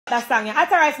that song. Yeah.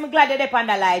 Otherwise, I'm glad they're on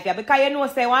the live, yeah, because you know,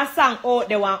 say one song out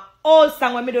there, one old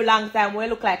song when me do long time, where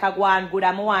look like I go on good,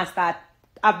 and I want to start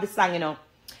have the song, you know.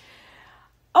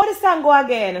 How the song go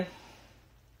again?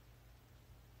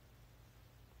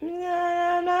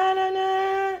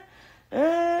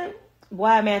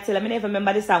 Boy, may I tell you, I never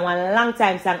remember the song, one long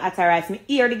time song, Otherwise. Me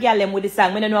hear the girl them with the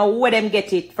song, I don't know where them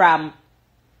get it from.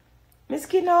 Miss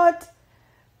Keynote,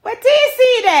 where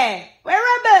TC there? Where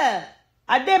Rebel?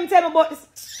 And them tell me about this.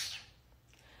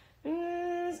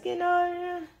 Miss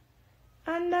Keynote,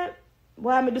 and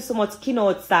why me do so much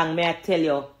Keynote song, may I tell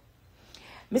you?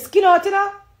 Miss Keynote, you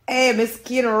know? Hey, Miss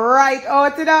Keynote right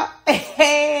out, you know?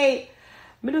 Hey,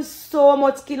 me do so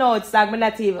much Keynote song, me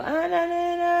not even.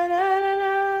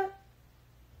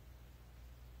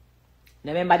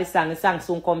 Remember the song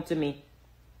soon come to me.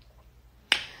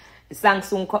 The song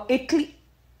soon come. It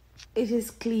is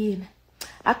clean.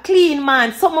 A clean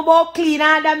man. Something about clean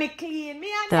under me clean.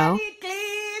 Me under me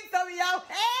clean. So me out.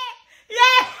 Hey!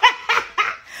 Yeah!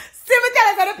 See me tell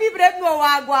us how the people that know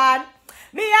what I want.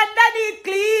 Me underneath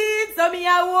clean. So me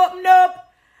I open up.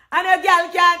 And a girl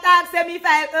can't talk, say me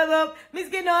file come up. Me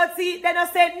skin out see, then I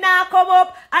said nah come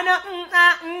up. And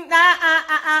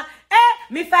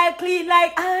me file clean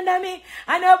like under me.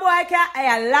 And a boy can't. Hey,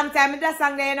 a long time in that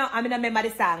song there, you know. I mean, I remember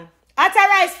the song.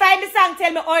 Otherwise, find the song,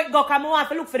 tell me how it go, come I want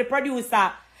to look for the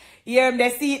producer. Hear him, they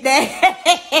see it there.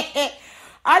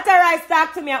 Otherwise,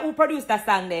 talk to me who produced that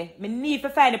song there. Me need to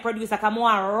find the producer, come I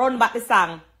want to run back the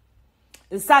song.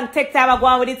 The song take time to go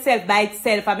on with itself by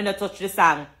itself, and me not touch the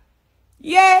song.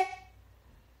 Yeah.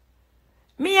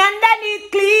 Me underneath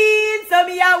clean, so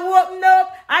me a open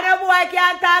up, and a boy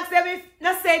can't talk, say me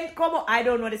no send come up. I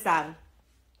don't know the song.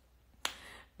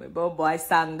 My boy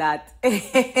sang that.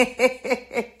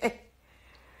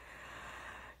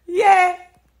 Yeah.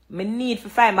 Me need to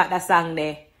find back that song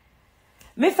there.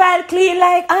 Me file clean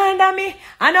like under me,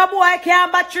 and a boy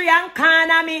can't battery and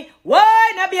corner me.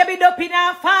 Why no baby doping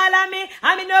and follow me?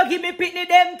 And me no give me pitney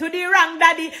them to the wrong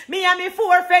daddy. Me and me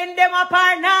 4 friend them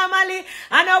apart normally.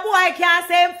 And a boy can't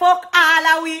say fuck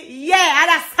all of we. Yeah, and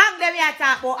that song them here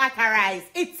talk about Otherwise.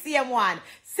 It's same one.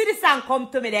 See the song come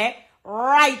to me there?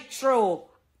 Right through.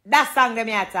 That song them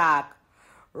here talk.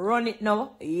 Run it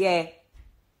now. Yeah.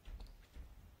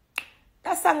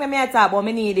 That song them here talk, but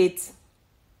me need it.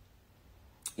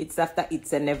 It's after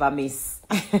it's a never miss.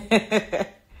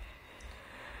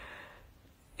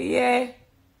 Yeah.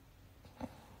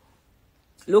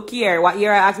 Look here. What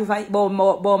you're asking for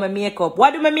about my makeup.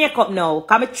 What do my makeup now?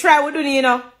 Can I try with you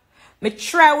know? Me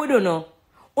try with you know.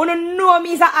 You know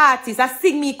me as an artist. I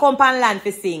sing me come and land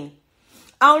for sing.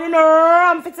 I don't know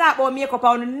ram for talk about makeup.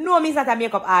 I don't know me as a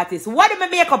makeup artist. What do my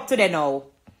makeup today now?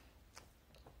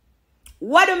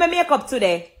 What do my makeup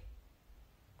today?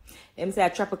 Them say a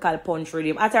tropical punch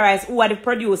rhythm. Otherwise, who are the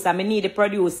producer? Me need the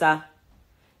producer.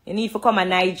 You need to come to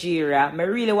Nigeria. I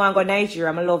really want to go to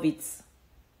Nigeria. I love it.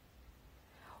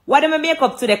 What do I make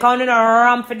up today? Because you know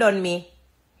ram for done me.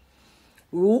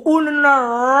 You know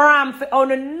ram for...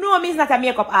 You know me is not a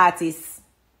makeup artist.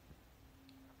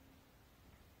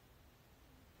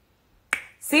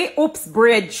 See? Oops,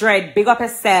 Braid Dread. Big up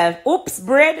yourself. Oops,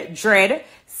 Braid Dread.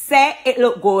 Say it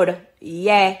look good.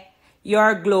 Yeah.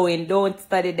 You're glowing. Don't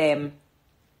study them.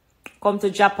 Come to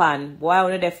Japan. Boy, I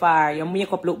want to far. Your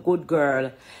makeup look good,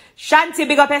 girl. Shanti,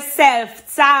 big up yourself.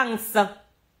 Thanks.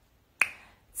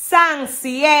 Thanks,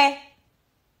 yeah.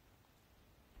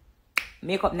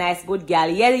 Makeup nice, good girl.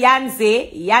 Yeah,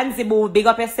 Yanzi. Yanzi boo, big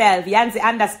up yourself. Yanzi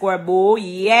 _ boo,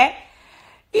 yeah.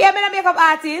 Yeah, me a makeup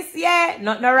artist, yeah.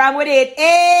 Nothing wrong with it.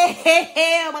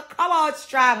 Hey, I'm come out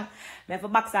strong. I have a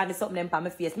box on something them on my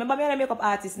face. Remember me a makeup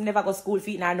artist, never go school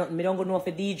feet nor nothing. I don't go know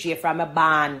for DJ from a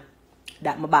band.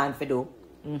 That my band for do.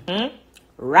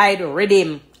 Ride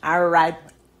rhythm. Alright.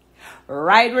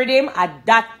 Ride rhythm and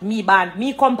that me band.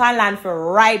 Me come pan land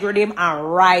for ride rhythm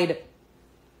and ride.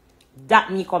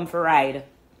 That me come for ride.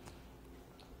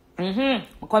 I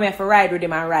come here for ride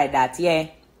rhythm and ride that, yeah.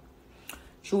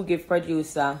 True Gift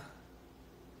producer.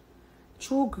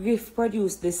 True Gift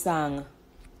produced this song.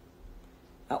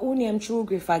 Who name True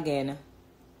Gift again?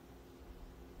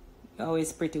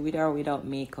 Always pretty with or without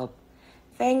makeup.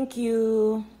 Thank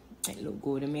you. It look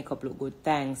good. The makeup look good.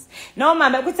 Thanks. No,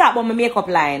 man, we could talk about my makeup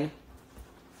line.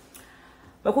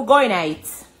 We could go in it.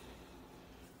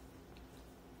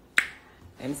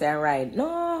 I'm saying right.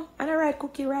 No, I'm not right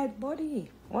cookie right body.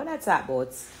 What that's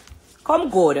about? Come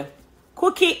good.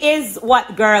 Cookie is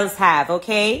what girls have,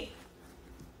 okay?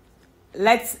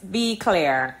 Let's be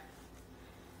clear.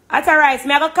 Otherwise,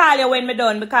 me I go call you when me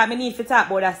done because me need to talk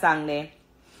about that song there.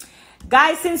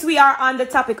 Guys, since we are on the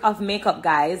topic of makeup,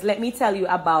 guys, let me tell you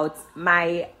about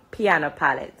my piano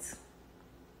palette.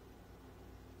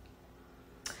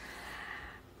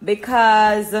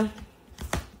 Because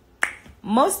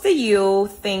most of you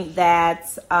think that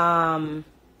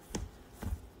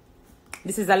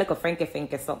this is a little Frankie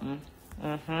something.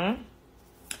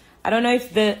 I don't know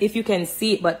if you can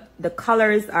see it, but the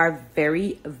colors are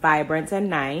very vibrant and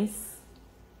nice.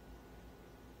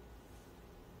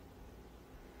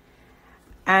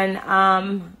 And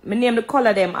me name the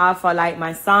color them off for like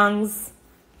my songs.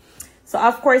 So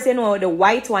of course, you know, the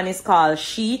white one is called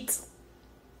Sheet.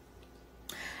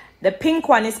 The pink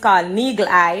one is called Neagle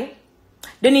Eye.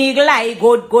 The Neagle Eye,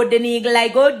 good. The Neagle Eye,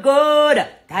 good.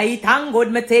 Tight and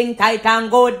good, me think, tight and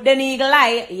good. The Neagle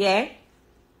Eye, yeah.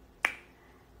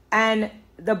 And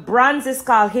the bronze is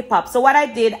called Hip Hop. So what I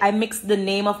did, I mixed the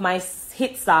name of my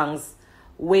hit songs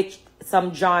with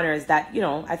some genres that, you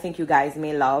know, I think you guys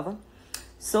may love.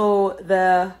 So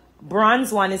the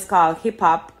bronze one is called Hip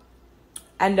Hop.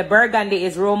 And the burgundy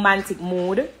is Romantic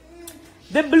Mood.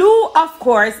 The blue, of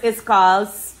course, is called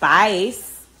Spice.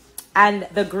 And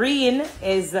the green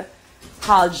is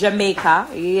called Jamaica.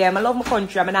 Yeah, I love my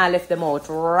country. I'm gonna left them out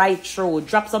right through.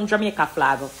 Drop some Jamaica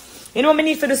flag. You know, I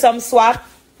need to do some swap.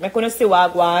 I'm gonna see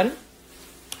what I want.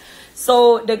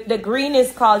 So the green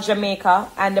is called Jamaica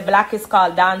and the black is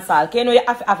called dancehall. Okay, you know you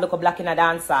have to have like a black in a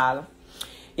dancehall.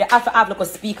 You have to have like a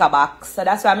speaker box. So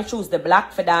that's why I choose the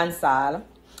black for dancehall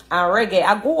and reggae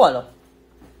a gold.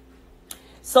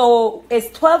 So it's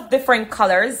 12 different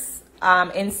colors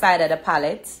inside of the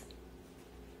palette.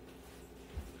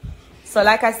 So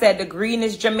like I said, the green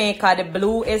is Jamaica, the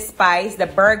blue is Spice, the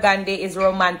burgundy is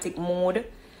Romantic Mood,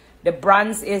 the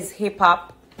bronze is Hip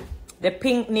Hop, the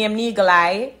pink name Neagle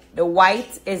Eye, the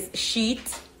white is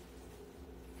Sheet.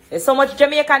 There's so much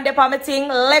Jamaican dip on my thing.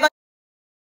 Lego.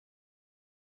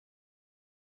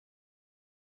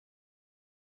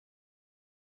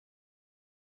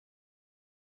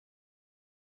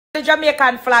 The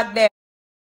Jamaican flag there.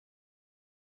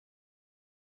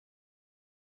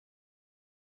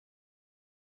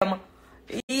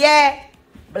 Yeah,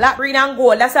 black, green, and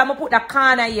gold. That's why I'm put the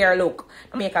corner here. Look,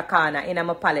 I make a corner in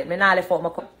my palette. I now left out my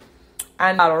cup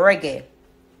and reggae.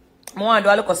 I want to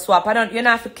do a little swap. You don't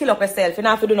have to kill up yourself. You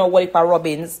don't have to do no whole heap of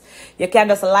rubbings. You can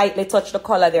just lightly touch the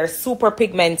color. They're super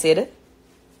pigmented.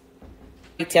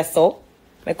 Right, so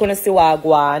I'm going to see what I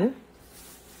go on.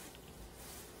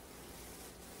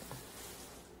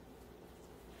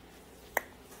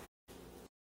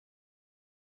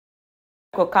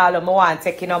 Call them want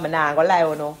take, you know, I'm not gonna lie,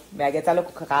 you know. I get a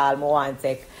look call me want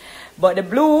take. But the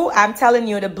blue, I'm telling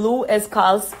you, the blue is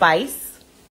called Spice.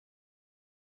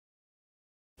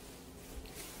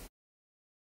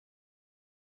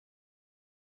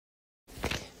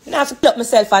 I have to pluck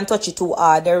myself and touch it too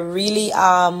hard. They're really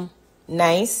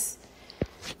nice.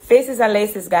 Faces and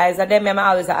laces, guys, are them I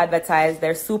always advertise.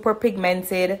 They're super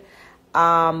pigmented.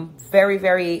 Very,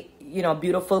 very, you know,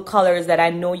 beautiful colors that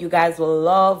I know you guys will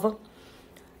love.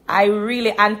 I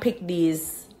really unpicked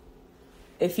these.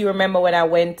 If you remember when I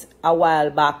went a while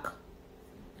back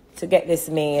to get this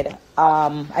made,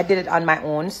 I did it on my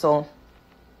own. So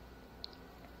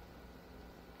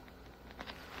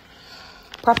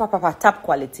proper top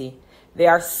quality. They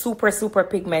are super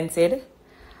pigmented.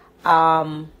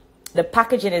 The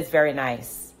packaging is very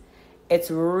nice.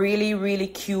 It's really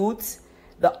cute.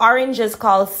 The orange is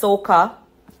called Soca.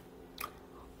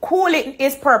 Cool It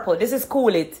is purple. This is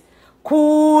Cool It.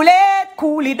 Cool it,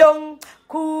 cool it down.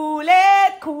 Cool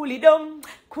it, cool it down.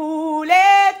 Cool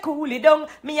it, cool it down.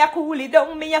 Me a cool it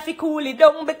down. Me a fi cool it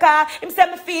down because him say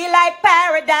me feel like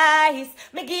paradise.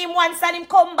 Me give him once and him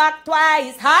come back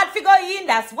twice. Hard fi go in,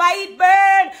 that's why it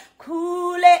burn.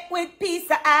 Cool it with piece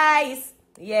of ice.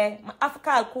 Yeah, I have to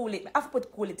call Cool It. I have to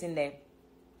put Cool It in there.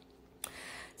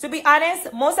 To be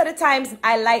honest, most of the times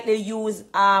I likely use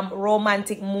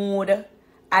Romantic Mood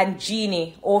and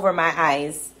Genie over my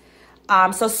eyes.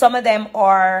 So some of them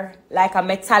are like a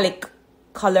metallic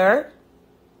color.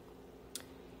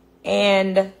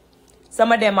 And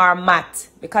some of them are matte.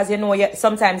 Because you know,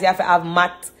 sometimes you have to have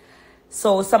matte.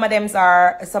 So some of them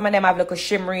have like a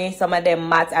shimmery, some of them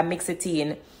matte. I mix it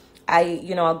in. I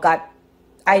got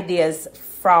ideas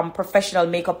from professional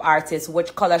makeup artists,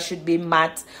 which color should be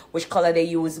matte, which color they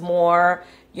use more.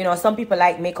 You know, some people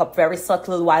like makeup very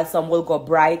subtle while some will go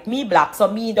bright. Me black, so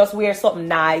me just wear something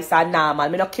nice and normal.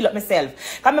 Me not kill up myself.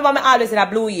 Because remember, me always in a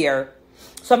blue ear.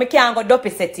 So me can't go dopey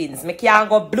settings. Me can't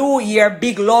go blue ear,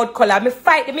 big loud color. Me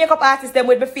fight the makeup artist them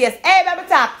with my face. Hey, let me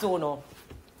talk to you now.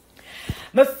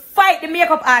 Me fight the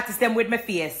makeup artist them with my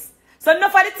face. So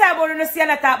enough of the time when you see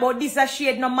and I talk about this a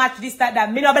shade, no match, this,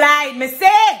 that. Me no blind. Me say.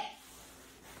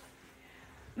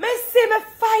 see me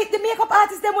fight the makeup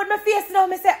artist them with my face now.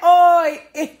 Me say, oh,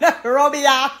 it's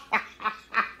Robia.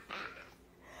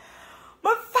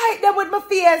 Me fight them with my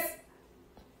face.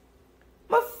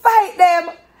 Me fight them.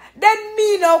 Then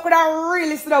me now could have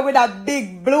really sit down with a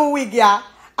big blue wig, yeah.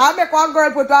 I make one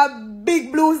girl put a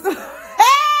big blue. Hey!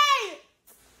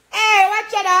 Hey,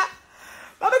 watch it out.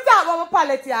 Let me talk about my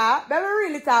palette, yeah. Let me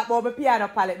really talk about my piano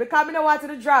palette because I don't want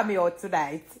to draw me out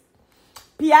tonight.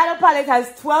 Piano palette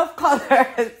has 12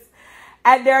 colors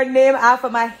and they're named after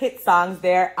my hit songs.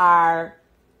 There are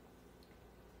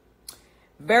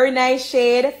Very Nice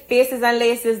Shade, Faces and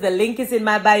Laces. The link is in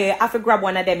my bio. You have to grab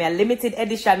one of them. A limited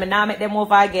edition. I now make them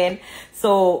over again.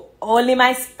 So only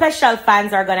my special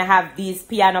fans are going to have these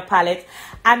piano palette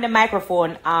and the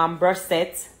microphone brush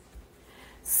set.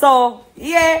 So,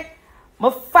 yeah. I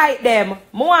fight them.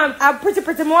 I'm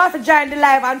pretty more to join the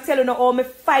live and tell you how I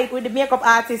fight with the makeup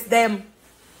artists them.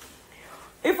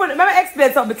 If let me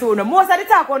explain something to you. Most of the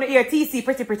talk on the hear TC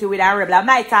pretty with a rebel. I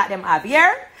might talk them up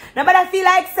here. Now, but I feel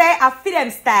like say I fit them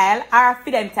style or I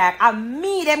fit them talk. And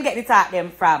me them get the talk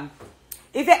them from.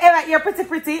 If you ever hear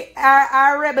pretty or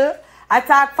a rebel, I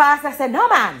talk fast. I say no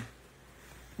man.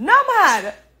 No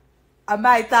man. I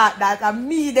might talk that and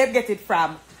me them get it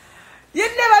from. You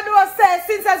never know, say,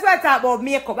 since I talk about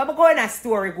makeup, I'm going a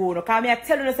story go, because I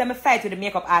tell you, I fight with the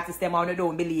makeup artist, them, and you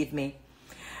don't believe me.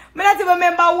 I don't even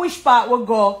remember which part we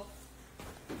go.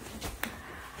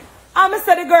 I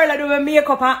said the girl that do my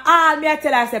makeup, and all me I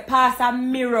tell her, I say, pass a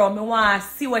mirror, I want to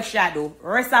see what shadow.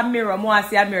 Rest a mirror, I want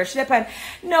to see a mirror. She said,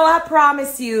 no, I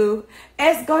promise you,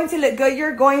 it's going to look good,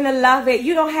 you're going to love it.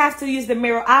 You don't have to use the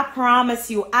mirror, I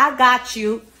promise you, I got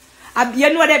you.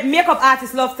 You know that makeup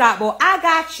artists love talk about, I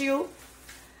got you.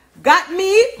 Got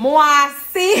me? Moi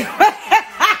see.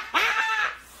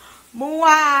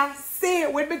 Moi see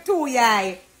with me too,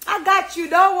 yay. I got you,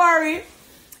 don't worry.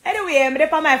 Anyway, I'm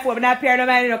there on my phone, I'm not appearing on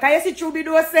my phone. Can you see through me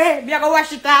do say? I'm going to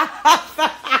wash it off.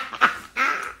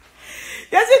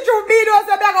 You see through me do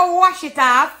say? I'm going to wash it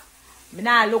off. I'm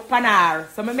not look pan her.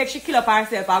 So I make she kill up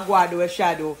herself and go and do a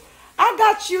shadow. I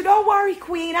got you, don't worry,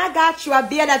 queen. I got you. I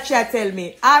bear that she tell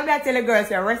me. I'm going to tell the girl,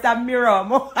 say, rest a mirror.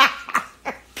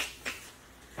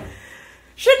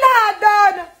 She not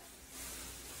done.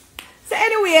 So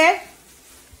anyway,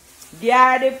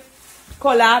 there the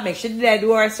color. Make sure they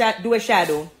do a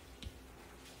shadow.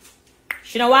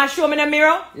 She don't want to show me in the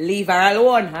mirror. Leave her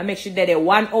alone. And make sure that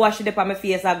 1 hour she dip on my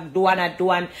face and do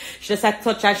one. She just a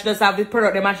touch and she just have the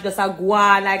product them and she just a go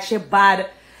on like she bad.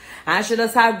 And she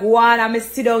just a go on and me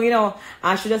sit down, you know.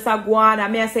 And she just a go on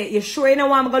and me I say, you sure you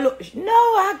know I'm gonna look? No,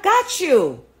 I got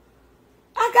you.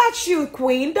 I got you,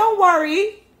 queen. Don't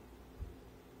worry.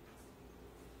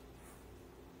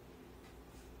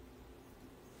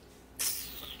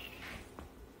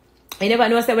 You never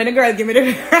know, say, when the girl give me the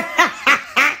mirror.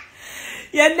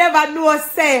 You never know,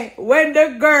 say, when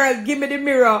the girl give me the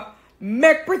mirror,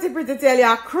 make pretty tell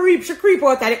you, she creep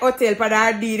out of the hotel for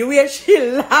her D. The way she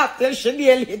laughed and she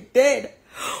nearly dead.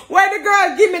 When the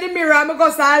girl give me the mirror, I'm going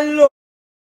to say,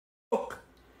 look.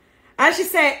 And she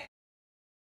said,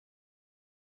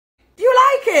 do you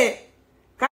like it?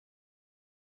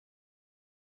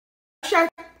 She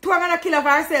going to kill of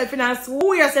herself and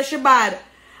swear say she bad.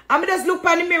 I just look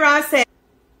on the mirror and say,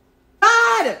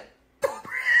 bad.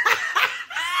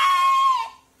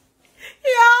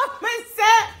 Yo, me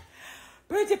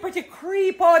say, pretty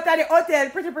creep out of the hotel.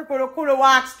 Pretty could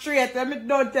walk straight. Let me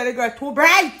don't tell the girl, too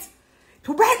bright,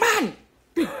 man.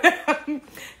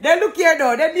 Then look here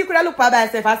though. Then you could have looked at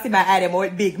myself and see my eye them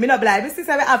out big. Me not blind. Me see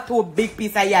I have 2 big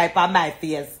pieces of eye on my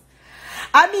face.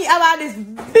 And me have this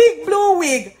big blue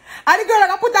wig. And the girl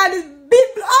I put on this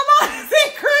big blue. I'm on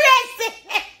see crazy.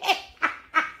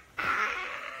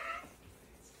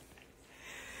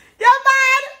 You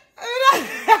man?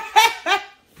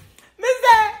 Me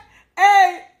say,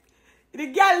 hey, the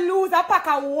girl lose a pack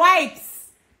of wipes.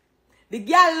 The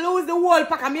girl lose the whole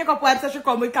pack of makeup wipes so she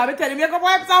come with me tell the makeup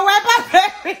wipes and wipe off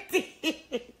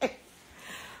everything.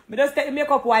 Me just take the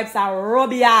makeup wipes and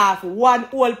rub it off. 1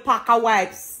 whole pack of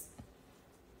wipes.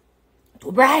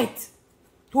 Too bright.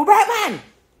 Too bright, man.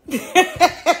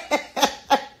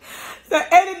 So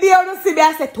any day I don't see me,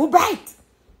 I say, too bright.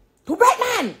 Too bright,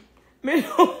 man. Me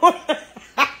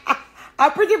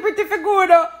I'm pretty for good,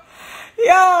 though.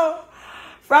 Yo.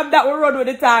 From that we run with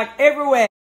the talk everywhere.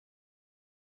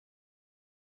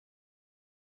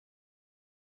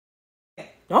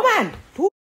 No, man. Too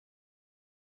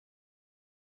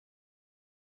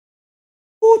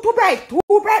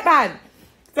bright, man.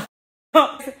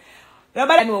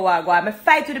 Nobody know what I go. I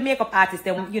fight with the makeup artist,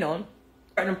 and you know,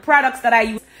 certain products that I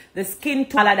use, the skin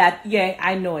tone, all of that. Yeah,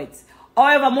 I know it.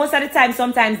 However, most of the time,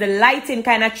 sometimes the lighting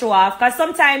kind of throw off. Because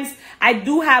sometimes I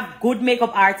do have good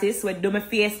makeup artists who do my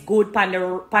face good pan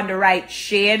the right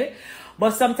shade.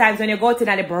 But sometimes when you go to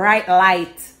the bright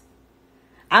light,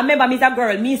 I remember me as a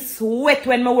girl, me sweat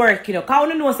when I work, you know. Because I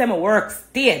don't know say I work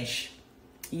stage.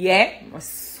 Yeah, I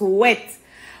sweat.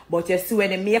 But you see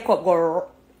when the makeup go,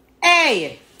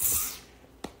 hey!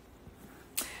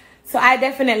 So I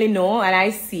definitely know and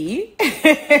I see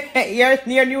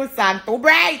your new song, too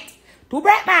bright. Too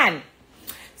bright, man.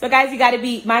 So guys, you got to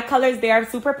be, my colors, they are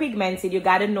super pigmented. You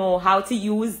got to know how to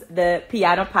use the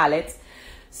piano palette.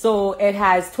 So it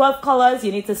has 12 colors.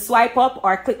 You need to swipe up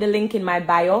or click the link in my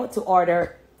bio to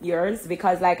order yours.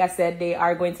 Because like I said, they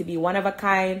are going to be one of a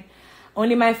kind.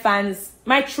 Only my fans,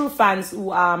 my true fans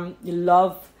who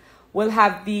love will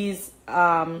have these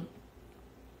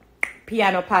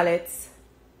piano palettes.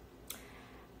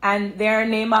 And their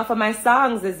name off of my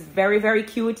songs is very, very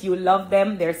cute. You love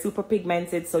them. They're super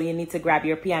pigmented, so you need to grab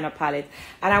your piano palette.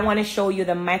 And I want to show you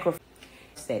the microphone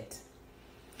set.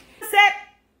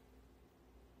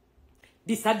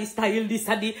 This is the style, this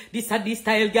is the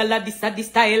style, gala, this is the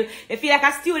style. You feel like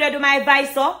a studio do my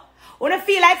voice, so? When I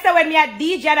feel like so when me a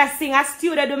DJ and I sing a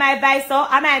studio do my voice, so?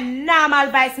 And my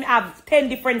normal voice, me have 10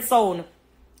 different sound.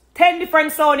 10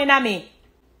 different sound in me.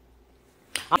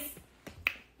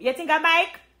 You think a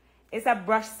mic? It's a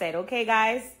brush set, okay,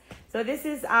 guys? So this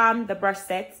is the brush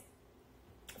set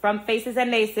from Faces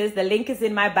and Laces. The link is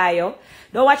in my bio.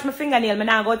 Don't watch my fingernail. Me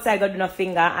now go outside, go do no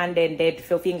finger, and then dead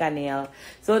for fingernail.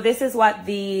 So this is what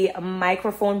the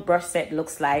microphone brush set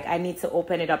looks like. I need to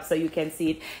open it up so you can see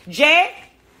it. Jay?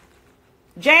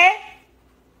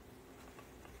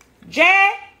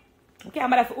 Okay, I'm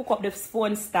gonna hook up the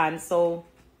phone stand. So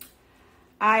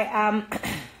I am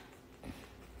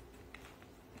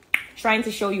trying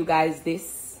to show you guys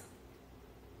this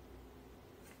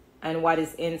and what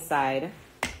is inside.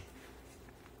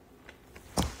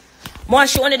 More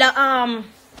showing the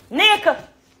Nick.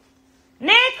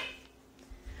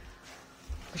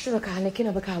 I should have called Nick, you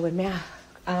know, because when me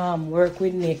work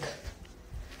with Nick,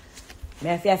 me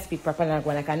have to speak properly and go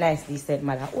like a nice decent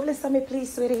mother. Oh, listen me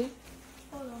please, sweetie.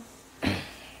 Hold on. The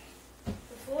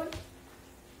phone?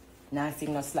 Nah, I see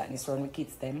no slackness around my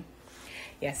kids them.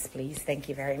 Yes, please. Thank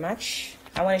you very much.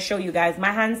 I want to show you guys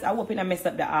my hands. I hoping I messed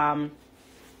up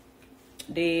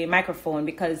the microphone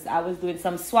because I was doing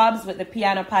some swabs with the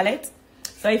piano palette.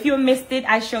 So if you missed it,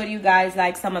 I showed you guys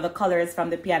like some of the colors from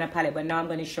the piano palette, but now I'm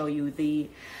going to show you the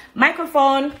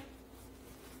microphone.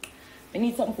 I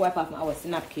need something to wipe off my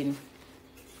napkin.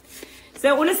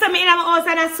 So when you see me in my house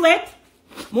and I sweat,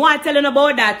 I want to tell you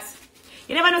about that.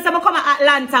 You never know someone come to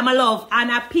Atlanta, my love, and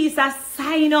a piece of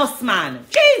sinus, man.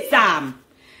 Jesus!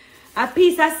 A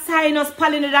piece of sinus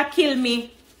pollen that kill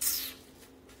me.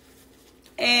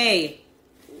 Hey.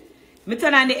 Me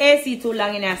turn on the AC too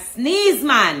long in a sneeze,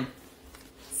 man.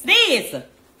 Sneeze.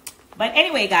 But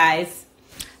anyway, guys,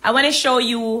 I want to show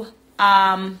you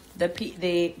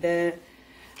the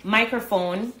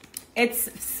microphone.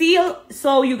 It's sealed,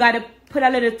 so you got to put a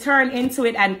little turn into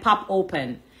it and pop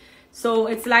open. So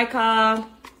it's like the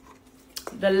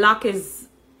lock is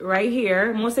right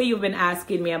here. Most of you have been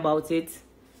asking me about it.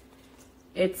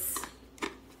 It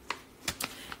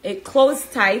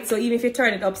closed tight, so even if you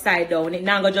turn it upside down, it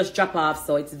not gonna just drop off.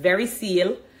 So it's very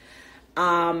sealed.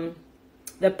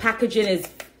 The packaging is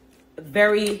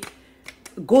very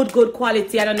good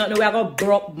quality. I don't know we're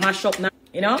gonna mash up now.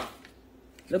 You know,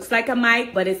 looks like a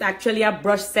mic, but it's actually a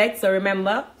brush set. So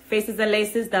remember, Faces and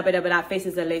Laces,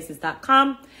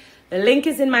 www.facesandlaces.com. The link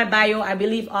is in my bio. I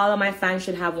believe all of my fans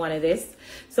should have one of this.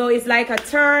 So it's like a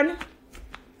turn.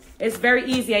 It's very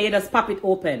easy. You just pop it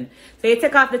open. So you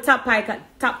take off the top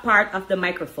part of the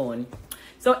microphone.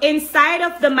 So inside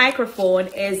of the microphone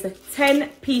is 10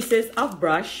 pieces of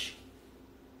brush.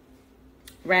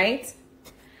 Right?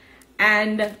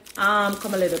 And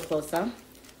come a little closer.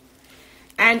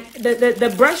 And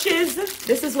the brushes,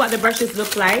 this is what the brushes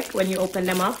look like when you open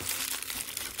them up.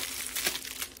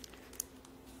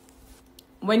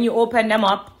 When you open them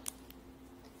up,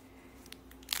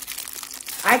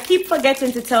 I keep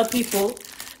forgetting to tell people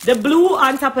the blue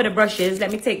on top of the brushes.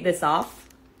 Let me take this off.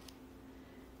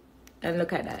 And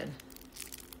look at that.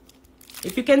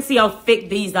 If you can see how thick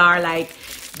these are, like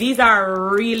these are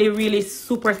really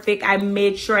super thick. I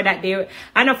made sure that they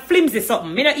are not flimsy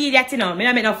something. Me not idiot, you know. Me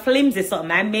not make no flimsy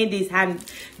something. I made these hands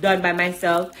done by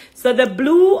myself. So the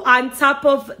blue on top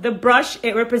of the brush,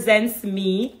 it represents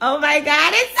me. Oh my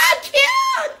God, it's so cute.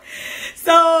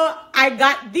 So I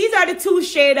got, these are the two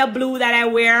shades of blue that I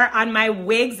wear on my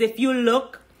wigs. If you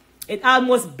look, it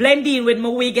almost blends in with my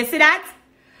wig. You see that?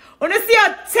 When you see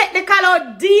how technical,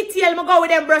 how detailed I go with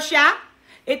them brush, yeah?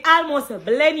 It almost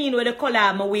blend in with the color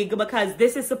of my wig because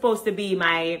this is supposed to be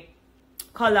my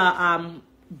color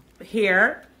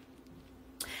hair.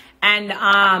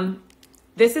 And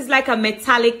this is like a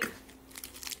metallic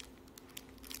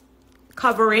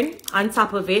covering on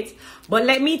top of it. But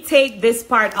let me take this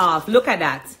part off. Look at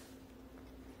that.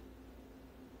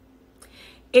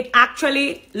 It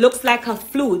actually looks like a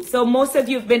flute. So most of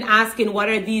you have been asking what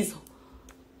are these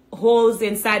holes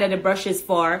inside of the brushes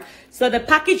for. So the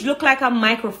package look like a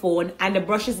microphone and the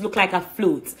brushes look like a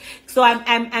flute. So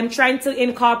I'm trying to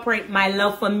incorporate my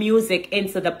love for music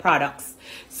into the products.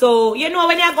 So you know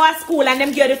when you go to school and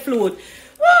them get the flute.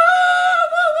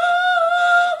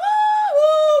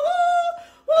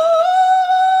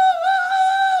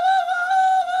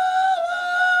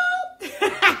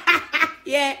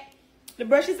 Yeah. The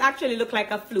brushes actually look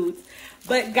like a flute.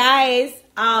 But guys,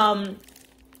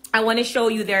 I want to show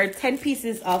you there are 10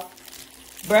 pieces of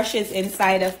brushes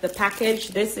inside of the package.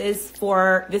 This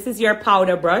is your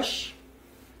powder brush.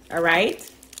 All right.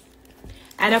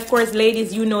 And of course,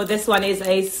 ladies, you know this one is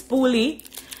a spoolie.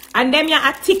 And them ya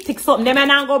a tick something. Them ya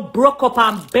now go broke up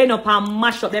and bend up and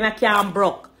mash up. Them ya can't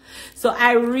broke. So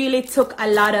I really took a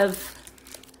lot of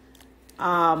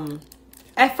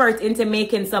effort into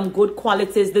making some good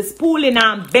qualities. The spoolie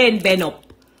now bend up.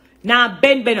 Now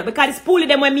bend up. Because the spoolie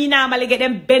them when me normally get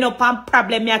them bend up and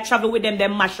problem me I travel with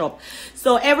them mash up.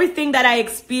 So everything that I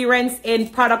experience in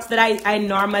products that I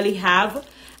normally have,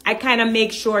 I kind of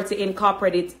make sure to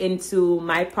incorporate it into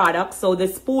my product. So the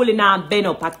spoolie now bend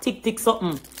up. I tick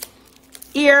something.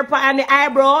 Ear and the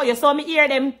eyebrow. You saw me ear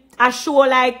them. I show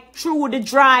like through the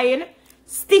drying.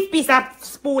 Stiff piece of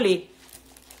spoolie.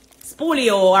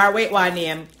 Spoolie or wait one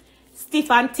name.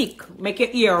 Stiff and thick. Make your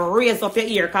ear raise up your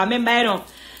ear. Cause remember you know.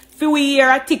 If we hear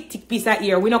a thick piece of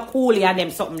ear, we not coolie and them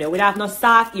something there. We don't have no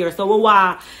soft ear. So we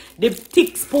want the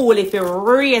thick spoolie if you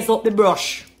raise up the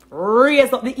brush.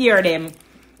 Raise up the ear them.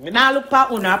 We now look for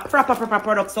una proper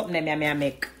product something them I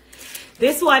make.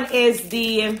 This one is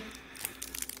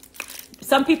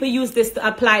some people use this to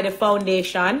apply the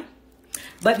foundation.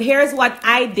 But here's what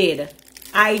I did.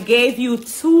 I gave you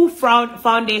 2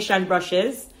 foundation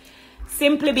brushes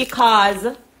simply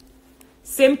because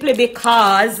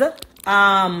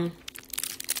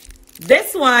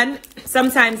this one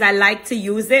sometimes I like to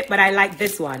use it, but I like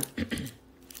this one.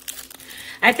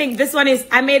 I think this one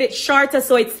I made it shorter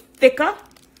so it's thicker.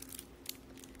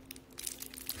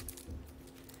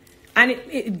 And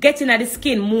it gets into the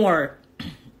skin more.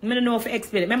 I don't know if I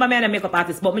explain it. Remember, I'm a makeup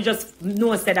artist, but I just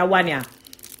know that one yeah.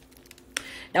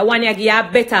 That one yeah give you a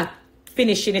better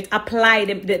finishing it. Apply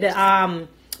the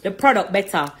product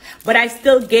better. But I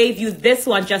still gave you this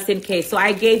one just in case. So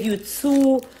I gave you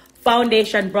 2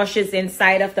 foundation brushes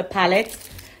inside of the palette.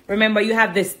 Remember, you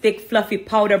have this thick, fluffy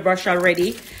powder brush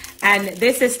already. And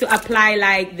this is to apply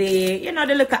like the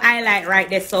little highlight right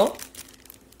there. So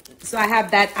I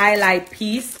have that highlight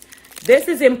piece. This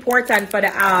is important for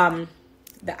the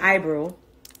eyebrow.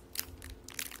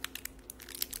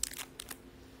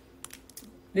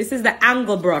 This is the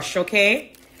angle brush,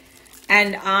 okay?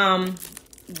 And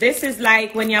this is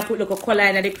like when you put like a color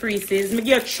in the creases. I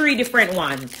give 3 different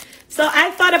ones. So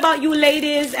I thought about you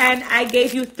ladies and I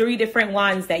gave you 3 different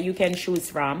ones that you can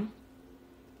choose from.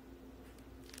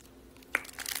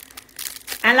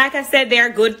 And like I said, they're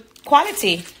good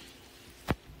quality.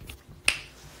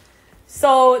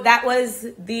 So that was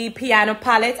the piano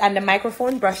palette and the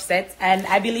microphone brush set. And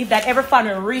I believe that everyone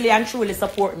will really and truly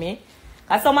support me.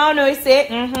 Because somehow know say,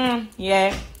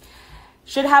 yeah.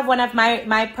 Should have one of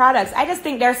my products. I just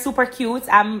think they're super cute.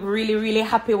 I'm really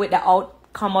happy with the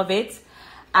outcome of it.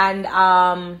 And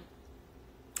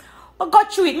we'll go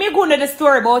through it. Me go into the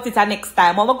story about it next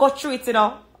time. We'll go through it, you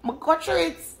know. We'll go through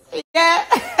it. Yeah.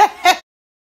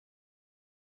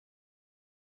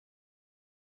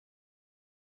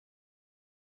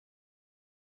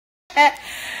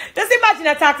 Just imagine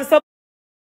I talk to somebody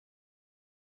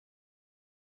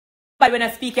when I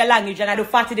speak your language and I do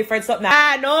 40 different something.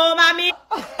 Ah, no, mommy.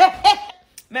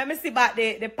 Let me see about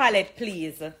the palette,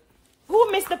 please.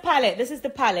 Who missed the palette? This is the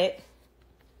palette.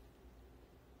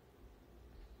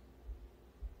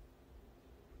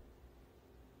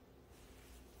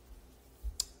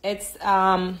 It's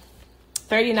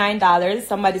 $39.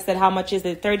 Somebody said, how much is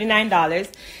it?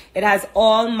 $39. It has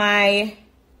all my,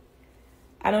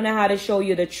 I don't know how to show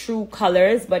you the true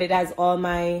colors, but it has all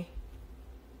my,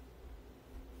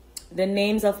 the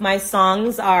names of my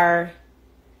songs are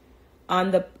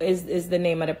on the, is the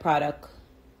name of the product.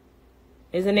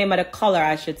 Is the name of the color,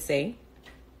 I should say.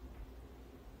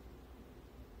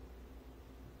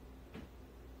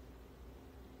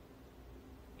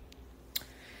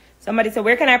 Somebody said,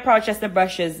 where can I purchase the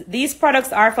brushes? These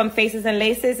products are from Faces and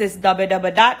Laces. It's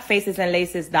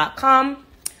www.facesandlaces.com.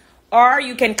 Or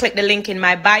you can click the link in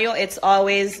my bio. It's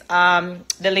always the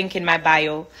link in my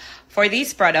bio for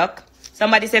these products.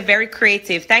 Somebody said, very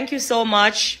creative. Thank you so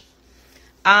much.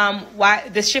 Why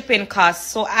the shipping cost?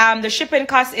 So the shipping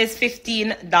cost is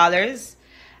 $15.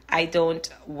 I don't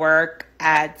work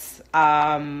at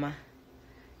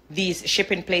these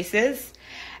shipping places.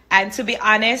 And to be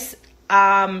honest,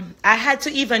 I had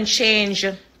to even change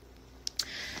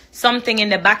something in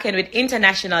the back end with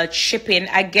international shipping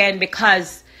again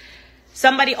because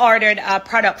somebody ordered a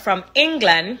product from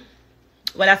England.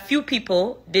 Well, a few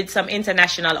people did some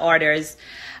international orders.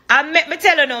 Let me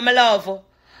tell you now, my love,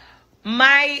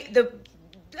 the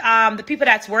people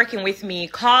that's working with me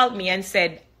called me and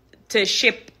said to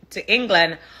ship to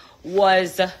England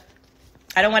was,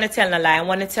 I don't want to tell a lie, I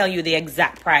want to tell you the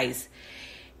exact price.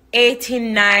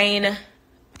 89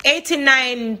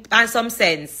 and some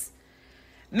cents.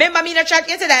 Remember me not try to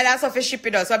get that that's for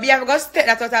shipping us. So I have to go take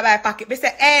that out of my pocket. Me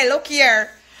say, hey, look here.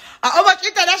 How much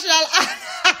international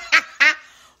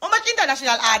how much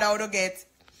international order I would get?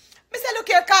 Me say, look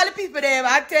here, call the people there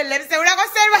and tell them, say, we're not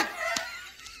gonna send one.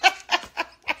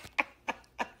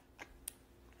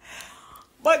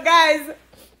 But guys,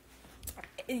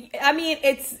 I mean,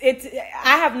 I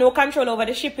have no control over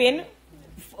the shipping.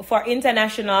 For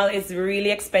international, it's really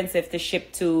expensive to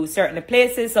ship to certain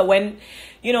places. So when,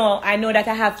 you know, I know that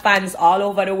I have fans all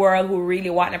over the world who really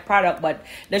want a product, but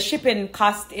the shipping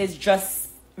cost is just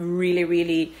really,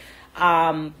 really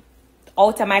out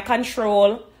of my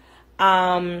control.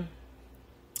 I've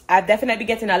definitely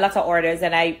getting a lot of orders,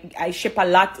 and I ship a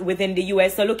lot within the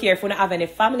US. So look here, if you don't have any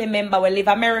family member will live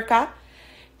America,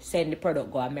 send the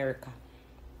product go America.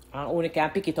 I only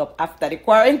can pick it up after the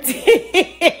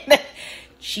quarantine.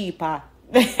 Cheaper.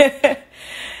 The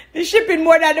shipping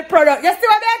more than the product. You see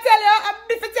what I tell you? I'm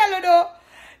tell you though.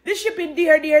 The shipping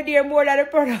dear more than the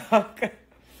product.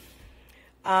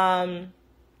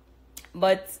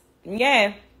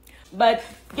 But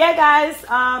yeah guys,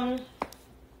 I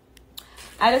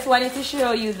just wanted to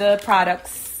show you the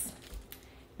products.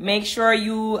 Make sure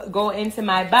you go into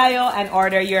my bio and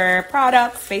order your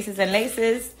products, Faces and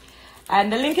Laces.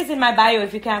 And the link is in my bio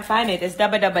if you can't find it. It's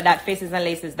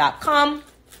www.facesandlaces.com.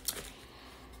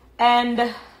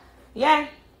 And yeah,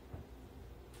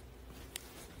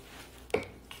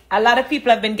 a lot of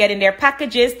people have been getting their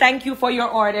packages. Thank you for your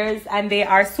orders, and they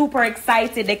are super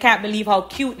excited. They can't believe how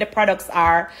cute the products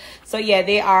are. So yeah,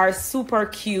 they are super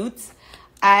cute.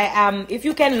 I am, if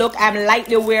you can look, I'm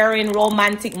lightly wearing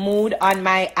Romantic Mood on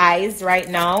my eyes right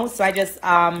now. So I just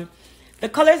the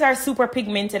colors are super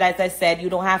pigmented. As I said,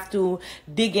 you don't have to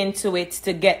dig into it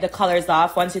to get the colors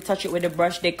off. Once you touch it with the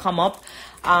brush, they come up.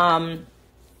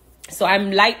 So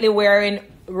I'm lightly wearing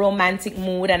Romantic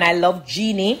Mood, and I love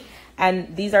Genie.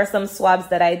 And these are some swabs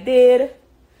that I did.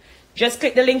 Just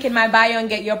click the link in my bio and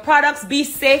get your products. Be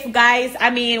safe, guys. I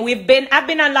mean, I've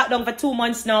been on lockdown for 2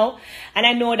 months now, and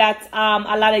I know that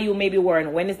a lot of you may be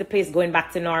worrying, when is the place going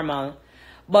back to normal?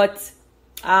 But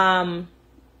I'm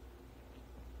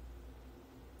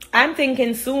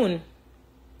thinking soon.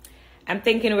 I'm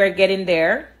thinking we're getting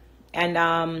there,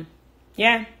 and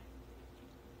yeah.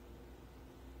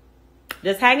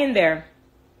 Just hang in there.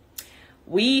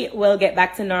 We will get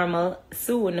back to normal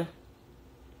soon.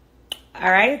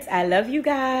 All right? I love you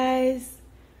guys.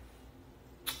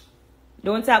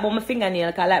 Don't talk about my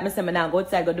fingernail, because like I said, I now go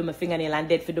outside, go do my fingernail, and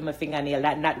dead for do my fingernail.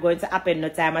 That's not going to happen no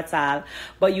time at all.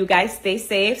 But you guys stay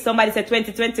safe. Somebody said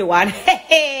 2021.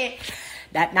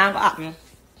 That not going to happen.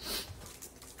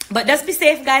 But just be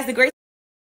safe, guys. The great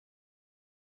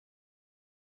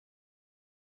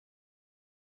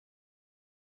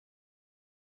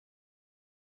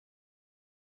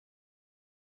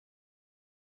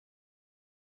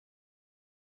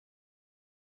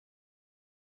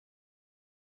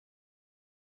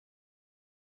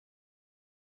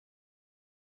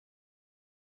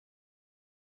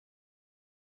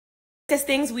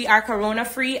testings, we are corona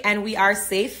free and we are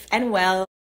safe and well.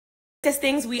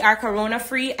 Testings, we are corona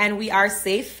free and we are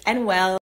safe and well.